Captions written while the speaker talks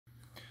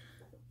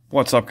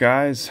What's up,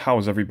 guys? How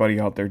is everybody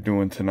out there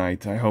doing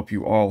tonight? I hope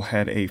you all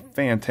had a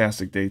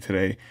fantastic day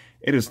today.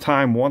 It is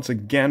time once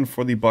again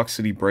for the Buck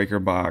City Breaker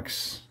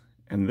Box.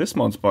 And this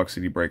month's Buck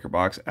City Breaker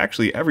Box,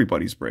 actually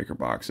everybody's Breaker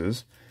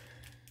Boxes,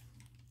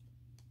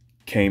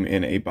 came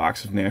in a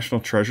box of National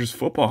Treasures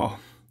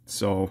football.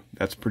 So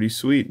that's pretty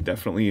sweet.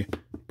 Definitely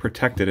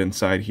protected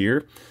inside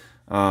here.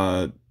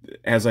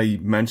 As I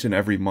mention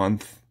every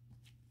month,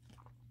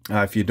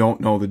 if you don't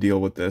know the deal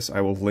with this,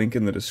 I will link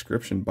in the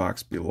description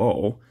box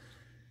below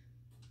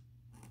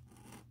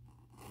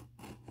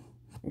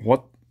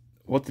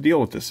what the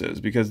deal with this is,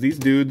 because these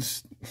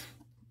dudes,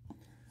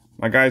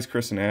 my guys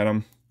Chris and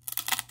Adam,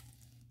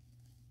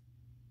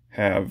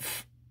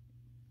 have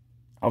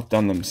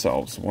outdone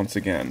themselves once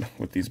again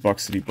with these Buck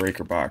City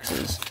Breaker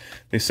boxes.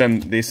 They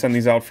send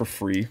these out for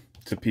free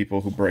to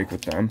people who break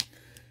with them,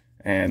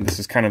 and this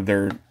is kind of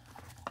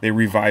they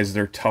revise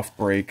their Tough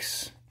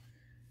Breaks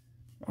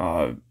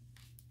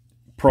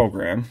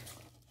program,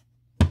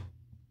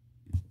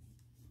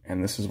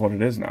 and this is what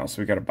it is now.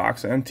 So we got a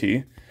box of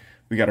NT.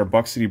 We got our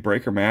Buck City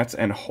Breaker mats,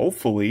 and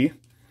hopefully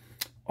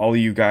all of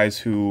you guys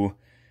who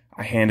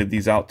I handed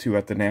these out to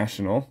at the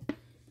National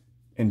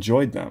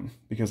enjoyed them,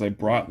 because I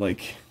brought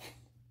like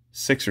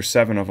 6 or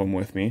 7 of them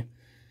with me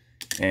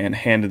and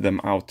handed them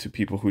out to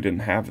people who didn't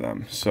have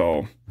them.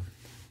 So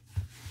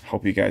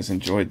hope you guys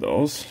enjoyed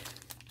those.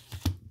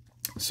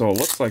 So it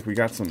looks like we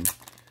got some,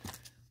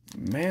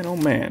 man, oh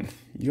man,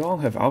 you all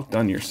have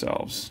outdone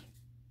yourselves.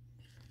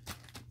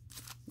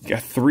 You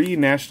got 3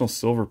 National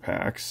Silver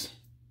packs.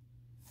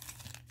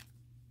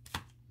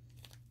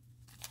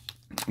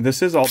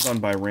 This is all done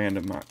by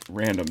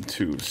random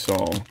too,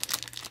 so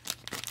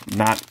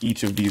not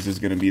each of these is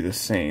going to be the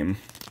same.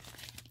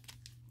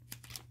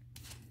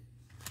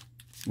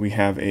 We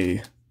have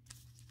a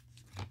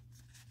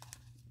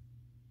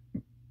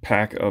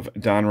pack of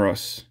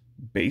Donruss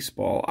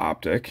Baseball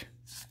Optic.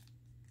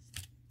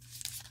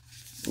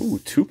 Ooh,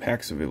 2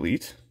 packs of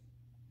Elite.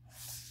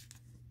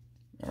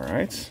 All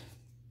right.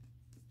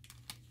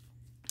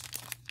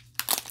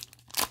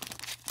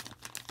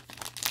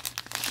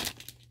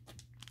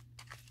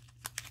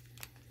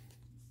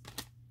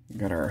 We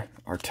got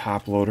our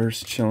top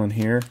loaders chilling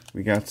here.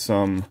 We got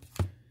some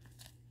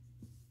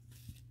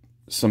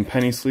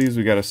penny sleeves.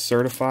 We got a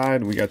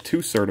certified. We got 2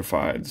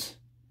 certifieds.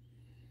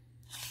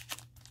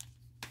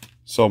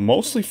 So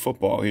mostly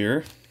football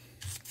here.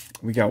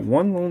 We got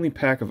 1 lonely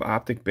pack of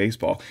Optic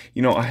Baseball.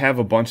 You know, I have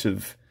a bunch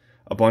of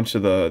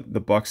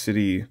the Buck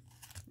City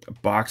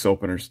box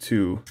openers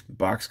too,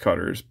 box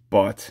cutters,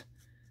 but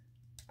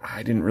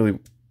I didn't really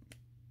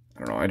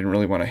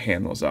want to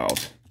hand those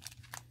out.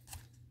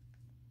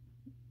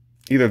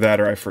 Either that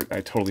or I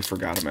totally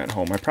forgot them at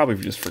home. I probably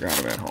just forgot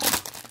them at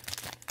home.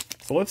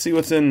 So let's see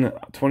what's in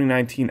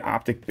 2019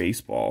 Optic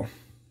Baseball.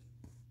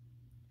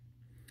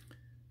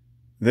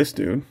 This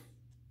dude,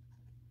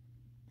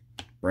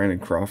 Brandon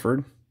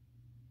Crawford,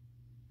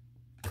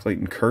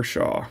 Clayton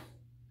Kershaw,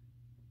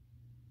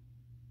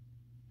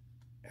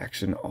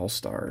 Action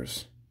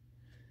All-Stars.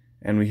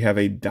 And we have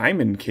a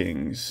Diamond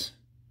Kings,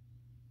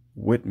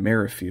 Whit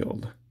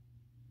Merrifield.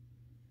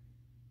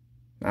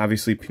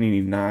 Obviously,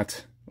 Panini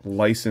not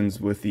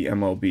licensed with the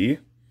MLB,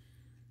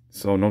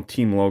 so no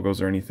team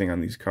logos or anything on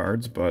these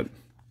cards, but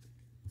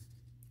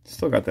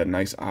still got that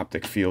nice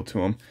optic feel to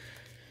them.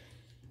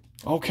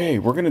 Okay,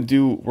 we're gonna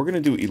do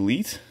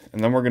Elite,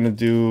 and then we're gonna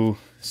do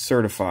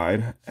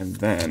Certified, and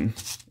then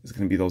it's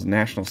gonna be those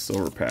National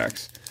Silver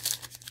packs.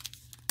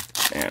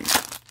 And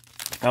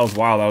that was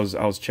wild.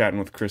 I was chatting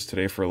with Chris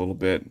today for a little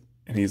bit,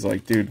 and he's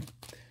like, "Dude,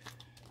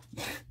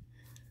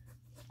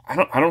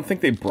 I don't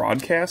think they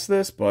broadcast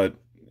this, but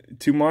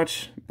too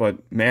much, but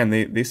man,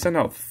 they sent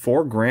out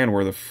 $4,000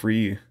 worth of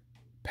free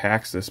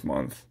packs this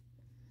month."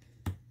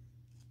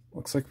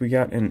 Looks like we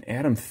got an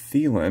Adam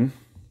Thielen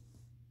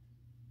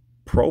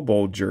Pro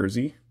Bowl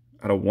jersey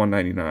out of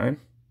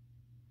 199.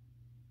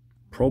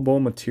 Pro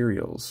Bowl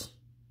materials.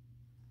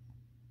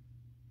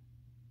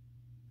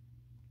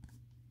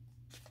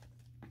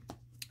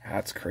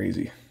 That's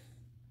crazy.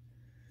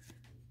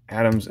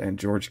 Adams and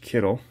George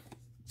Kittle.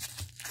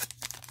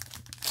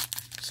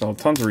 So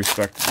tons of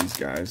respect to these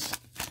guys.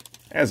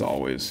 As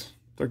always,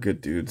 they're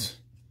good dudes.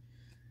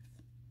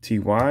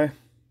 T.Y.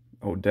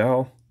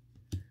 Odell.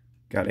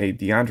 Got a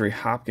DeAndre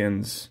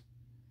Hopkins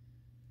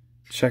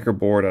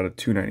checkerboard out of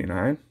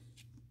 299.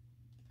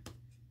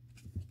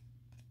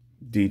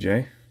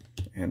 DJ.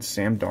 And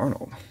Sam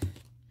Darnold.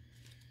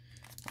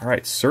 All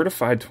right,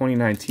 Certified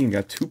 2019.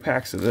 Got 2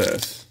 packs of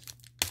this.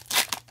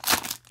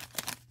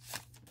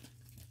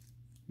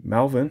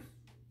 Melvin.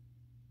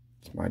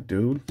 It's my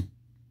dude.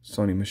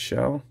 Sony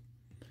Michel.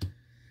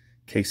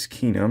 Case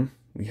Keenum.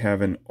 We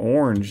have an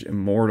Orange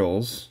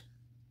Immortals.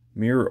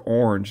 Mirror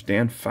Orange.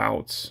 Dan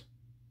Fouts.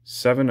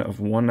 7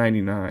 of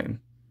 199.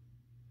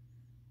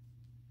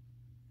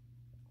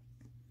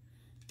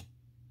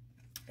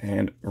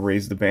 And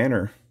Raise the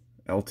Banner.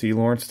 LT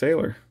Lawrence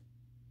Taylor.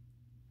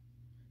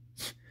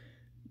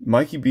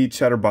 Mikey B,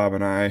 Cheddar Bob,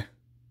 and I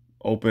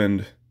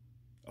opened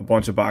a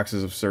bunch of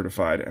boxes of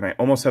Certified, and I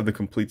almost have the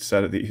complete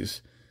set of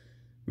these.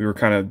 we were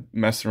kind of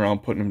messing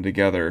around putting them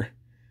together.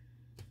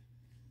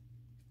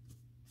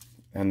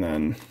 And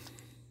then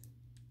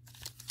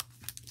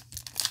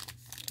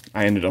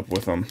I ended up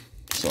with them.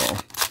 So,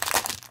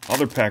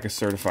 other pack is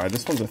certified.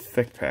 This one's a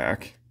thick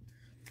pack.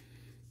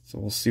 So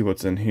we'll see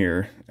what's in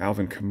here.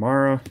 Alvin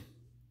Kamara,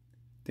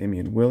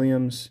 Damian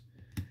Williams,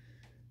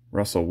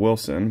 Russell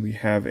Wilson. We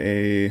have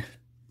a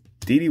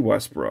D.D.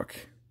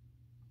 Westbrook.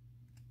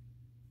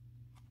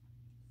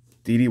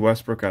 D.D.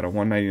 Westbrook out of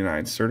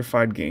 199.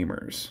 Certified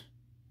Gamers.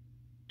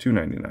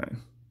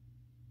 299.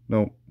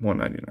 Nope,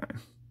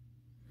 199.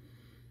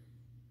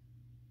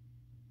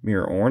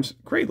 Mirror Orange.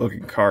 Great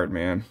looking card,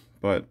 man.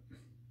 But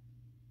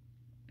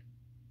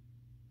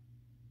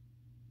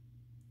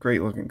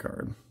great looking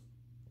card.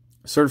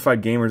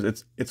 Certified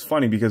Gamers. It's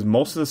funny because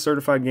most of the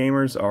certified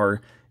gamers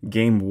are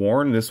game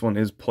worn. This one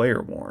is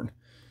player worn,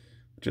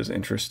 which is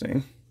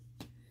interesting.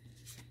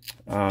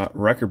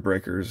 Record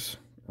breakers.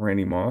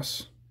 Randy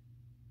Moss.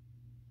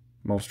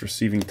 Most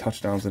receiving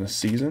touchdowns in a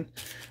season.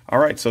 All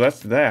right, so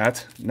that's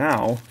that.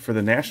 Now for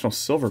the National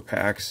Silver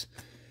Packs.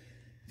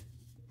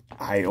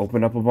 I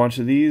opened up a bunch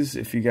of these.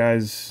 If you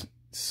guys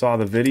saw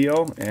the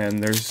video,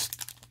 and there's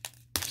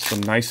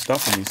some nice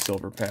stuff in these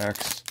silver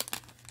packs.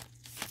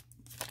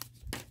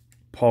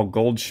 Paul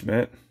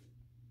Goldschmidt.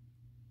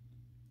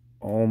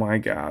 Oh my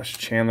gosh.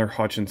 Chandler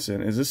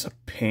Hutchinson. Is this a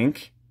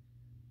pink?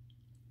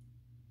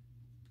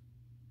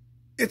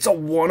 It's a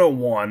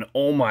 101.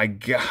 Oh my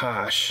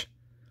gosh.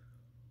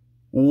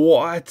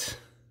 What?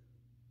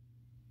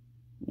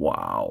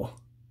 Wow.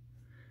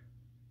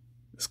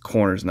 This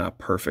corner's not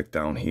perfect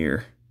down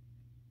here.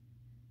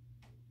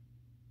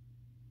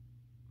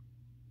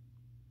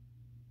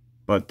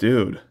 But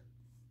dude,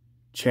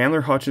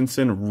 Chandler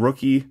Hutchinson,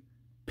 rookie,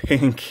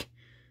 pink,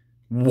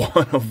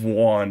 1 of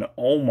 1.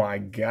 Oh my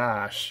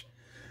gosh.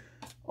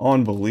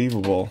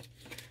 Unbelievable.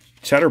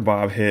 Cheddar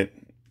Bob hit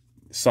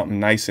something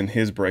nice in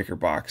his breaker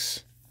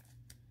box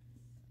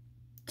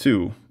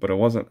too, but it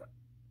wasn't.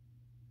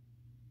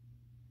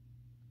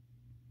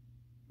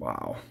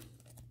 Wow.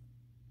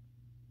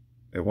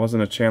 It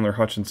wasn't a Chandler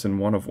Hutchinson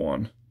 1 of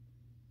 1.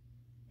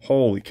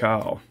 Holy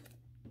cow.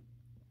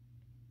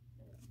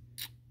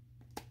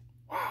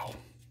 Wow.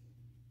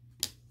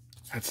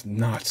 That's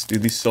nuts,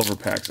 dude. These silver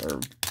packs are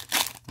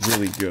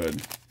really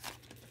good.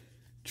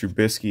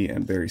 Trubisky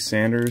and Barry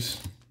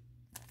Sanders.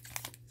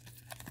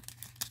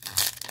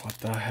 What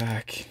the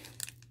heck?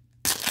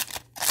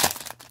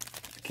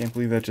 I can't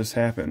believe that just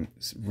happened.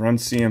 Run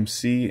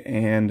CMC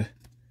and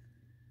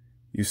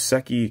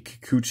Yuseki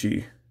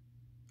Kikuchi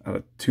out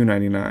of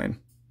 299.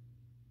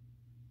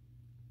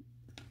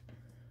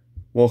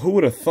 Well, who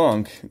would have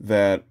thunk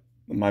that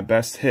my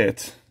best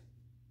hit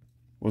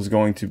was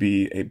going to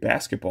be a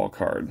basketball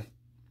card?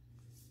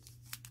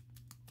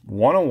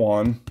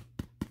 101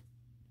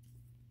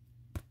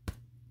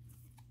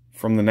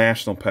 from the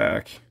National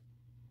Pack.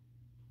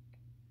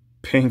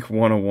 Pink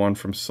 101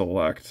 from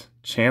Select.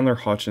 Chandler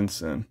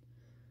Hutchinson.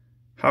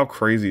 How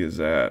crazy is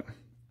that?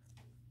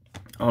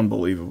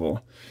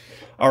 Unbelievable.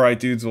 Alright,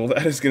 dudes. Well,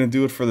 that is going to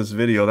do it for this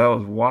video. That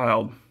was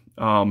wild.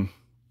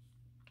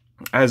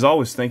 As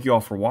always, thank you all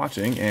for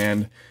watching.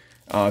 And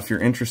if you're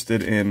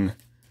interested in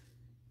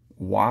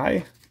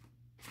why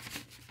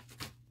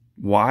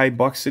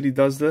Buck City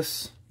does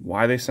this,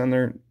 why they send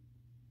their,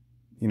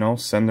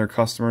 send their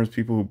customers,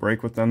 people who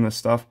break with them, this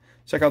stuff,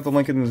 check out the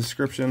link in the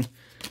description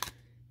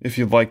if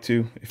you'd like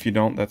to. If you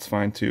don't, that's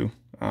fine too.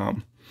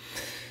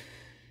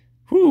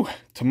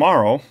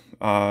 Tomorrow,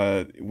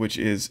 which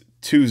is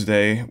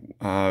Tuesday,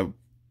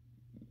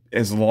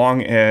 as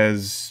long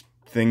as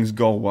things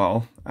go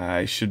well,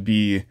 I should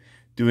be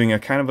doing a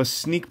kind of a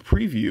sneak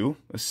preview,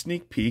 a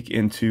sneak peek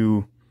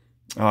into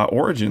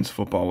Origins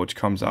football, which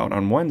comes out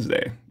on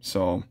Wednesday.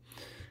 So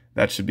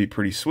that should be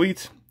pretty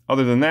sweet.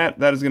 Other than that,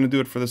 that is going to do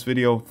it for this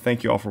video.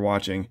 Thank you all for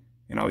watching,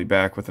 and I'll be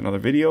back with another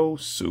video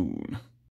soon.